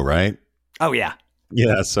Gung Ho, right? Oh, yeah.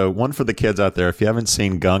 Yeah, so one for the kids out there. If you haven't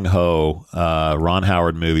seen Gung Ho, Ron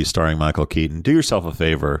Howard movie starring Michael Keaton, do yourself a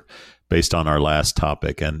favor based on our last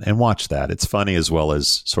topic and watch that. It's funny as well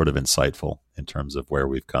as sort of insightful in terms of where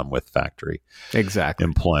we've come with factory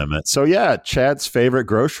employment. So yeah, Chad's favorite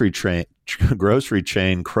grocery chain,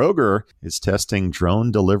 Kroger, is testing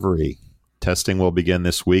drone delivery. Testing will begin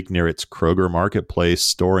this week near its Kroger Marketplace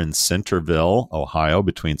store in Centerville, Ohio,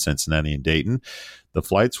 between Cincinnati and Dayton. The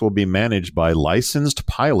flights will be managed by licensed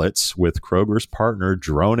pilots with Kroger's partner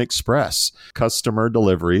Drone Express. Customer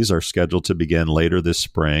deliveries are scheduled to begin later this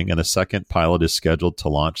spring, and a second pilot is scheduled to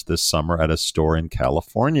launch this summer at a store in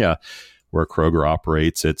California, where Kroger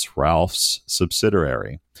operates its Ralph's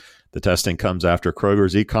subsidiary. The testing comes after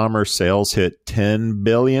Kroger's e-commerce sales hit $10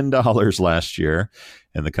 billion last year,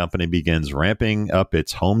 and the company begins ramping up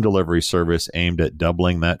its home delivery service aimed at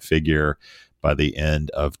doubling that figure by the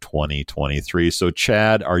end of 2023. So,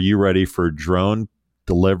 Chad, are you ready for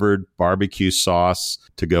drone-delivered barbecue sauce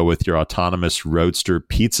to go with your autonomous Roadster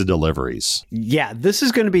pizza deliveries? Yeah, this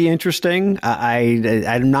is going to be interesting.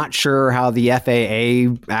 I'm not sure how the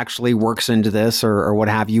FAA actually works into this or what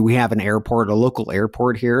have you. We have a local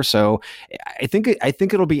airport here, so I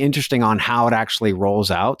think it'll be interesting on how it actually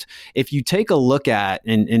rolls out. If you take a look at,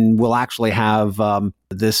 and we'll actually have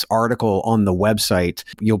this article on the website,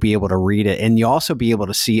 you'll be able to read it, and you'll also be able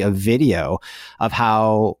to see a video of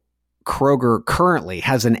how Kroger currently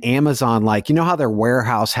has an Amazon, like, you know how their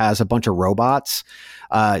warehouse has a bunch of robots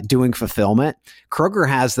doing fulfillment? Kroger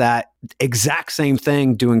has that exact same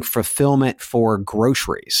thing doing fulfillment for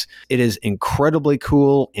groceries. It is incredibly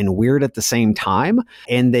cool and weird at the same time.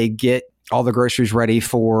 And they get all the groceries ready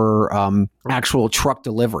for actual truck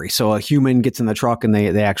delivery. So a human gets in the truck and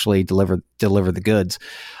they actually deliver the goods.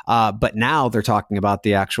 But now they're talking about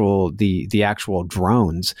the actual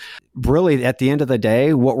drones. Really, at the end of the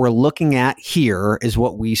day, what we're looking at here is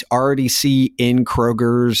what we already see in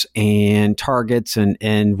Kroger's and Targets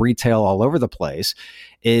and retail all over the place,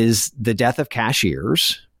 is the death of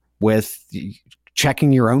cashiers with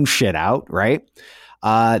checking your own shit out, right?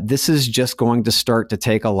 This is just going to start to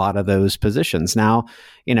take a lot of those positions. Now,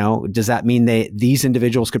 does that mean these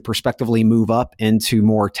individuals could prospectively move up into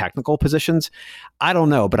more technical positions? I don't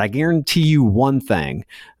know, but I guarantee you one thing: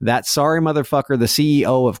 that sorry motherfucker, the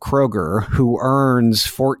CEO of Kroger, who earns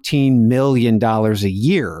 $14 million a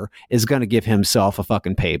year, is going to give himself a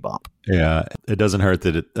fucking pay bump. Yeah, it doesn't hurt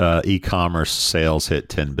that e-commerce sales hit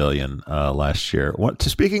 $10 billion last year.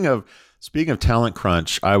 Speaking of talent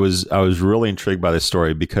crunch, I was really intrigued by this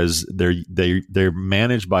story because they're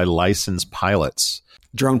managed by licensed pilots,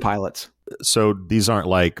 drone pilots. So these aren't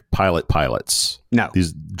like pilots. No,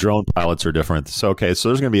 these drone pilots are different. So so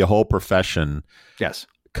there's going to be a whole profession, yes,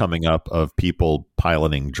 coming up of people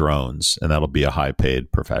piloting drones, and that'll be a high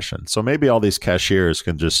paid profession. So maybe all these cashiers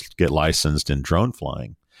can just get licensed in drone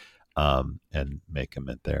flying. And make them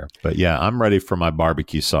in there. But yeah, I'm ready for my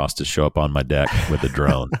barbecue sauce to show up on my deck with a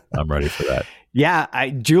drone. I'm ready for that. Yeah,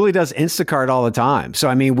 Julie does Instacart all the time. So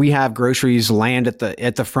I mean, we have groceries land at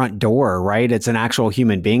the front door, right? It's an actual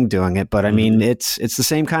human being doing it, but I mean, it's the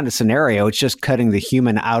same kind of scenario. It's just cutting the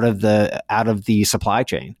human out of the supply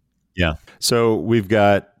chain. Yeah. So we've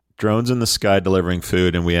got drones in the sky delivering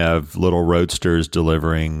food, and we have little roadsters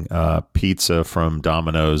delivering pizza from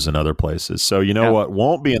Domino's and other places. So what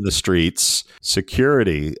won't be in the streets?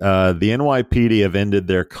 Security. The NYPD have ended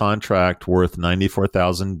their contract worth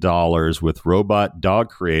 $94,000 with robot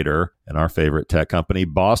dog creator and our favorite tech company,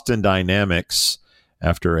 Boston Dynamics,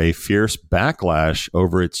 after a fierce backlash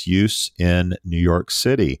over its use in New York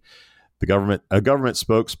City. A government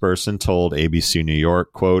spokesperson told ABC New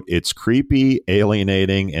York, quote, "It's creepy,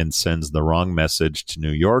 alienating, and sends the wrong message to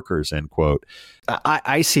New Yorkers," end quote.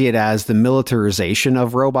 I see it as the militarization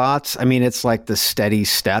of robots. I mean, it's like the steady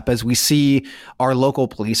step as we see our local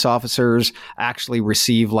police officers actually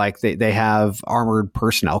receive, like they have armored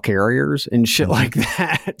personnel carriers and shit like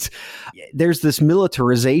that. There's this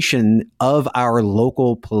militarization of our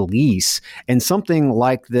local police, and something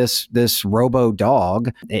like this robo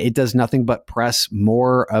dog, it does nothing nothing but press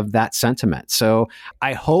more of that sentiment. So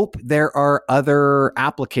I hope there are other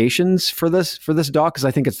applications for this dog, because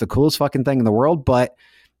I think it's the coolest fucking thing in the world. But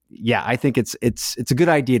yeah, I think it's a good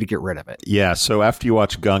idea to get rid of it. Yeah. So after you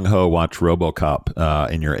watch Gung Ho, watch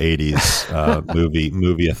RoboCop in your 80s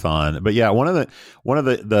movie-a-thon. But yeah, one of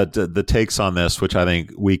the takes on this, which I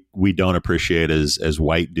think we don't appreciate as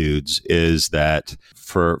white dudes, is that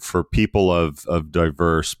for people of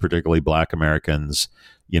diverse, particularly Black Americans,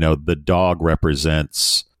 the dog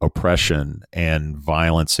represents oppression and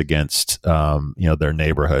violence against their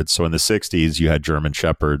neighborhood. So in the 60s, you had German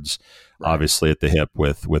Shepherds, obviously at the hip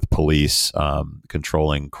with police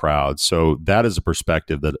controlling crowds. So that is a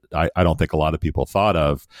perspective that I don't think a lot of people thought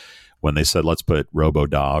of when they said, let's put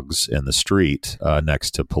robo-dogs in the street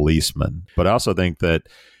next to policemen. But I also think that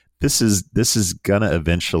this is going to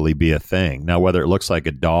eventually be a thing. Now, whether it looks like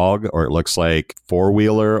a dog or it looks like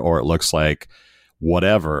four-wheeler or it looks like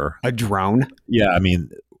whatever. A drone? Yeah, I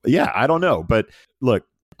mean, yeah, I don't know. But look,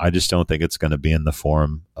 I just don't think it's going to be in the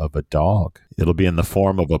form of a dog. It'll be in the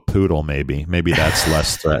form of a poodle, maybe. Maybe that's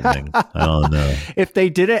less threatening. I don't know. If they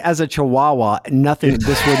did it as a chihuahua,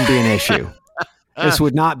 this wouldn't be an issue. This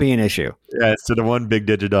would not be an issde. Yeah, instead of one big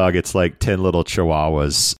Digidog, it's like 10 little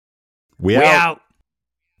chihuahuas. We out.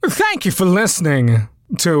 Thank you for listening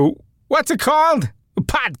to, what's it called? A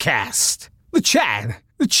podcast. The Chad.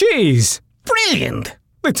 The Cheese. Brilliant.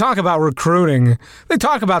 They talk about recruiting. They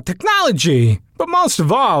talk about technology. But most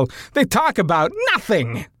of all, they talk about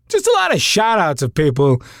nothing. Just a lot of shout-outs of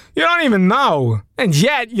people you don't even know. And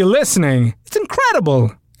yet you're listening. It's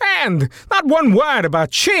incredible. And not one word about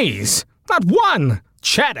cheese. Not one.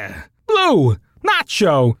 Cheddar. Blue.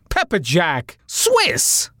 Nacho. Pepper Jack.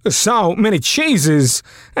 Swiss. So many cheeses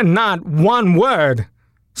and not one word.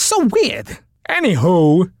 So weird.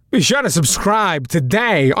 Anywho, be sure to subscribe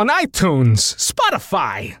today on iTunes,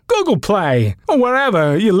 Spotify, Google Play, or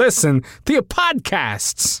wherever you listen to your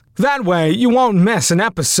podcasts. That way you won't miss an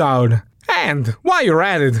episode. And while you're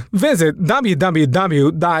at it, visit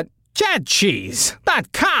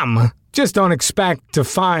www.chadcheese.com. Just don't expect to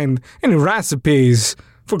find any recipes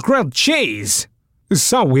for grilled cheese. It's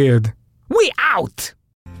so weird. We out!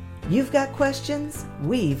 You've got questions,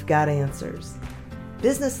 we've got answers.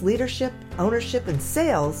 Business leadership, ownership, and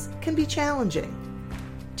sales can be challenging.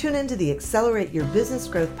 Tune into the Accelerate Your Business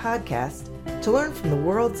Growth podcast to learn from the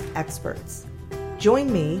world's experts.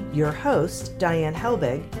 Join me, your host, Diane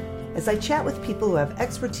Helbig, as I chat with people who have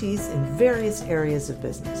expertise in various areas of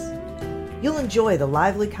business. You'll enjoy the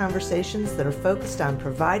lively conversations that are focused on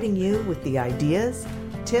providing you with the ideas,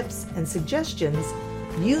 tips, and suggestions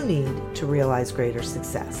you need to realize greater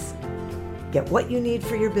success. Get what you need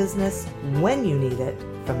for your business when you need it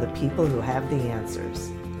from the people who have the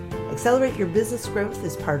answers. Accelerate Your Business Growth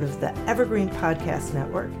is part of the Evergreen Podcast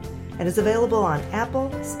Network and is available on Apple,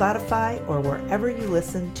 Spotify, or wherever you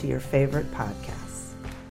listen to your favorite podcast.